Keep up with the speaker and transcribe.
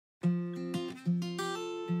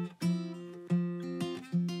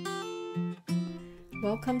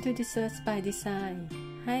Welcome to Desserts by Design.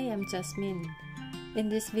 Hi, I'm Jasmine. In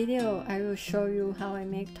this video, I will show you how I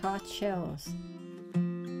make tart shells.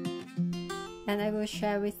 And I will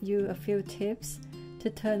share with you a few tips to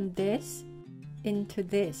turn this into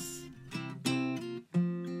this.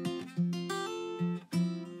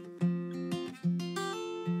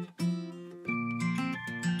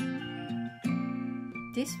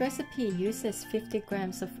 This recipe uses 50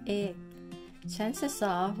 grams of egg. Chances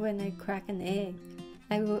are when I crack an egg,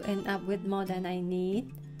 I will end up with more than I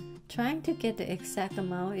need. Trying to get the exact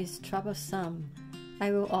amount is troublesome.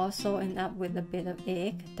 I will also end up with a bit of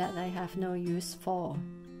egg that I have no use for.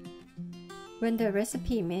 When the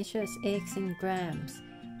recipe measures eggs in grams,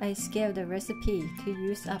 I scale the recipe to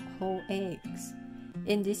use up whole eggs.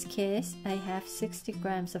 In this case, I have 60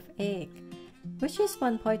 grams of egg, which is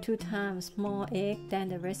 1.2 times more egg than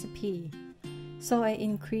the recipe. So I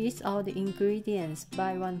increase all the ingredients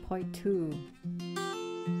by 1.2.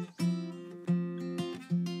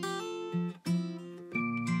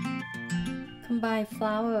 Combine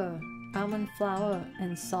flour, almond flour,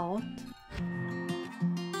 and salt.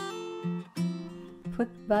 Put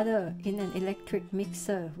butter in an electric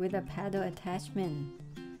mixer with a paddle attachment.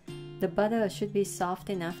 The butter should be soft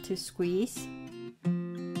enough to squeeze.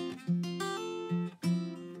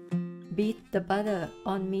 Beat the butter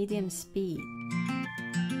on medium speed.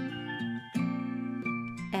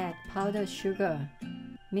 Add powdered sugar.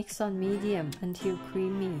 Mix on medium until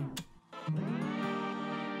creamy.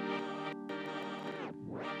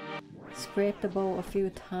 Scrape the bowl a few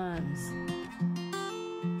times.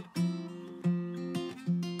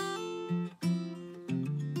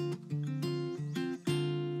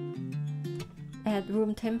 Add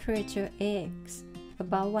room temperature eggs,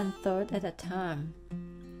 about 1/3 at a time.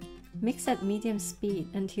 Mix at medium speed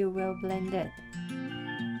until well blended.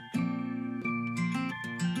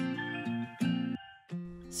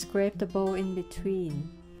 Scrape the bowl in between.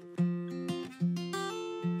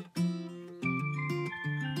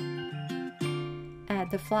 Add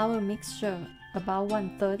the flour mixture, about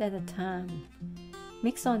 1/3 at a time.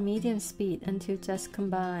 Mix on medium speed until just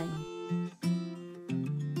combined.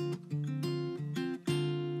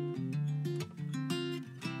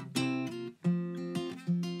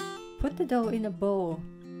 Put the dough in a bowl.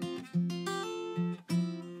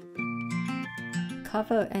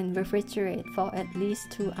 Cover and refrigerate for at least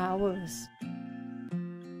 2 hours.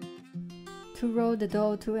 To roll the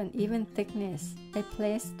dough to an even thickness, I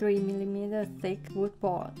place 3 mm thick wood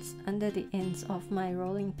boards under the ends of my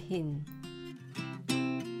rolling pin.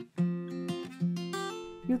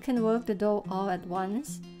 You can work the dough all at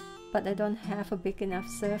once, but I don't have a big enough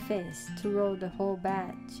surface to roll the whole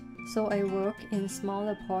batch, so I work in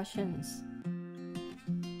smaller portions.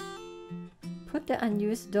 Put the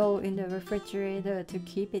unused dough in the refrigerator to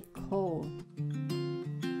keep it cold.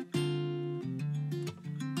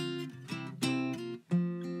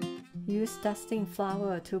 Use dusting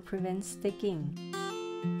flour to prevent sticking.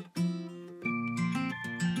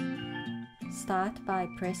 Start by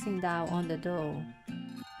pressing down on the dough.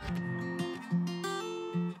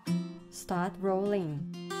 Start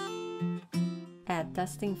rolling. Add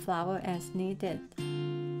dusting flour as needed.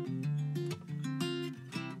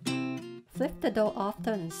 Flip the dough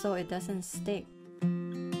often so it doesn't stick.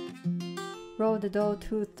 Roll the dough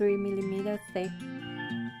to 3 mm thick.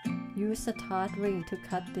 Use a tart ring to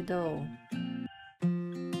cut the dough.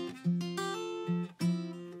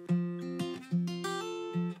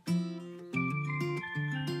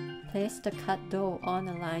 Place the cut dough on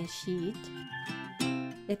a lined sheet.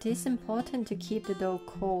 It is important to keep the dough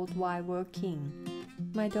cold while working.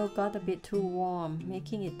 My dough got a bit too warm,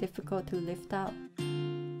 making it difficult to lift up.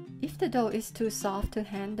 If the dough is too soft to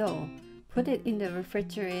handle, put it in the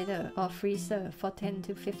refrigerator or freezer for 10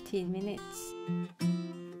 to 15 minutes.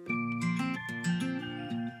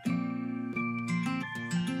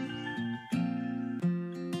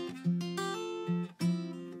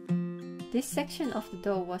 This section of the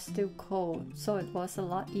dough was still cold, so it was a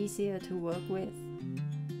lot easier to work with.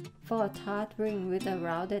 For a tart ring with a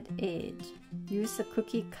rounded edge, use a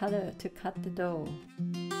cookie cutter to cut the dough.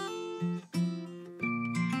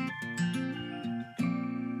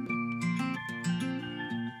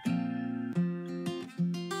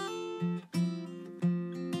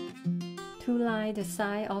 To line the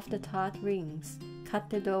side of the tart rings, cut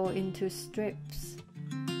the dough into strips.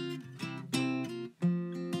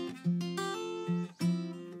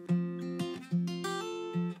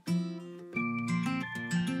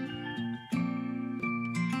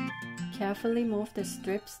 Carefully move the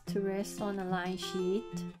strips to rest on a lined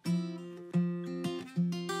sheet.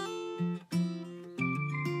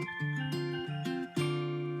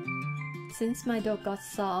 Since my dough got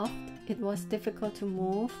soft, it was difficult to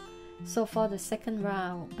move, so for the second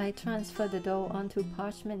round, I transferred the dough onto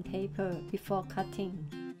parchment paper before cutting.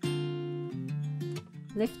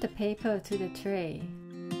 Lift the paper to the tray.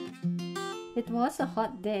 It was a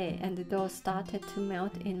hot day and the dough started to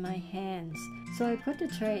melt in my hands, so I put the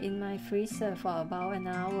tray in my freezer for about an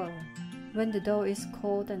hour. When the dough is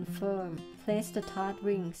cold and firm, place the tart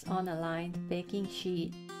rings on a lined baking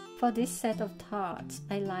sheet. For this set of tarts,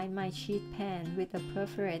 I line my sheet pan with a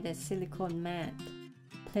perforated silicone mat.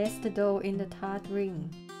 Place the dough in the tart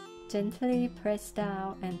ring. Gently press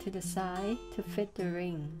down and to the side to fit the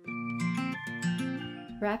ring.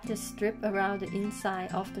 Wrap the strip around the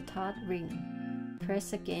inside of the tart ring.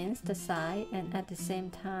 Press against the side and at the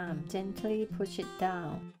same time gently push it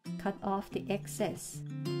down. Cut off the excess.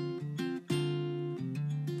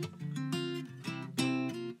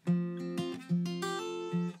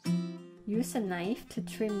 Use a knife to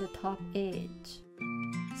trim the top edge.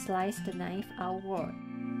 Slice the knife outward.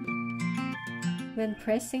 When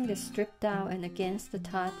pressing the strip down and against the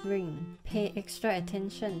tart ring, pay extra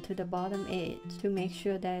attention to the bottom edge to make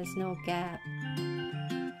sure there is no gap.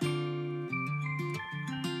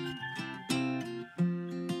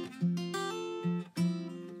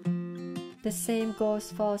 The same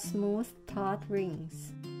goes for smooth tart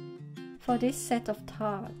rings. For this set of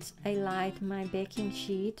tarts, I lined my baking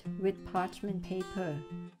sheet with parchment paper.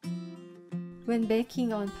 When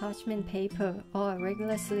baking on parchment paper or a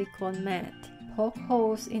regular silicone mat, poke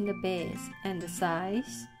holes in the base and the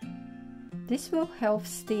sides. This will help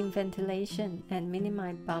steam ventilation and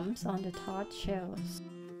minimize bumps on the tart shells.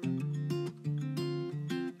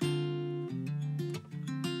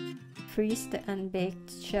 Freeze the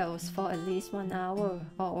unbaked shells for at least 1 hour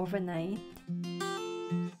or overnight.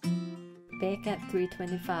 Bake at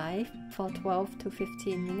 325 for 12 to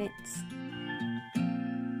 15 minutes.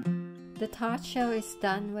 The tart shell is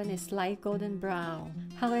done when it's light golden brown.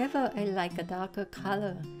 However, I like a darker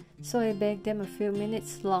color, so I bake them a few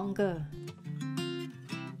minutes longer.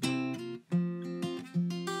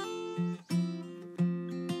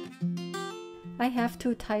 I have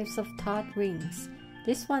two types of tart rings.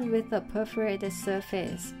 This one with a perforated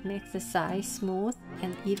surface makes the sides smooth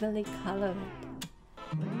and evenly colored.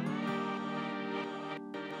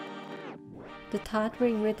 The tart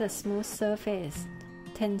ring with a smooth surface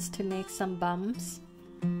tends to make some bumps.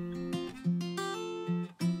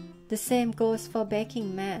 The same goes for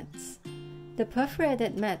baking mats. The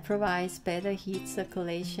perforated mat provides better heat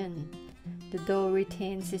circulation. The dough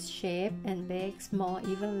retains its shape and bakes more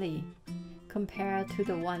evenly compared to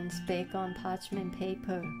the ones baked on parchment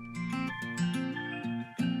paper.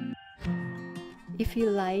 If you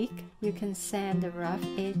like, you can sand the rough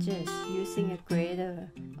edges using a grater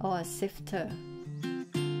or a sifter.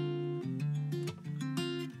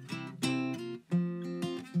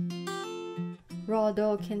 Raw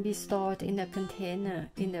dough can be stored in a container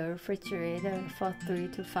in the refrigerator for 3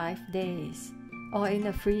 to 5 days, or in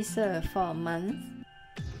a freezer for a month.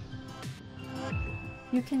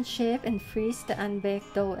 You can shape and freeze the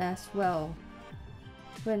unbaked dough as well.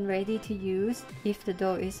 When ready to use, if the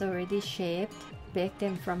dough is already shaped, bake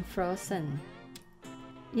them from frozen.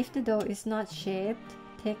 If the dough is not shaped,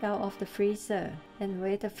 take out of the freezer and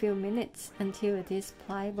wait a few minutes until it is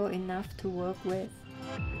pliable enough to work with.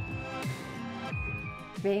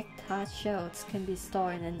 Baked tart shells can be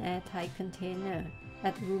stored in an airtight container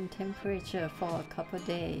at room temperature for a couple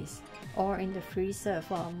days, or in the freezer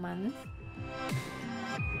for a month.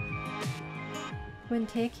 When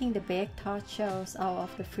taking the baked tart shells out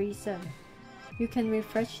of the freezer, you can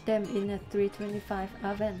refresh them in a 325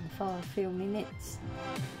 oven for a few minutes.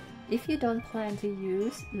 If you don't plan to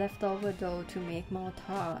use leftover dough to make more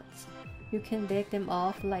tarts, you can bake them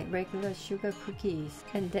off like regular sugar cookies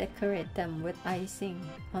and decorate them with icing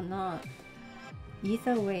or not.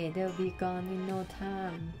 Either way, they'll be gone in no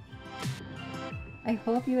time. I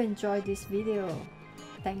hope you enjoyed this video.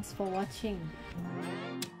 Thanks for watching.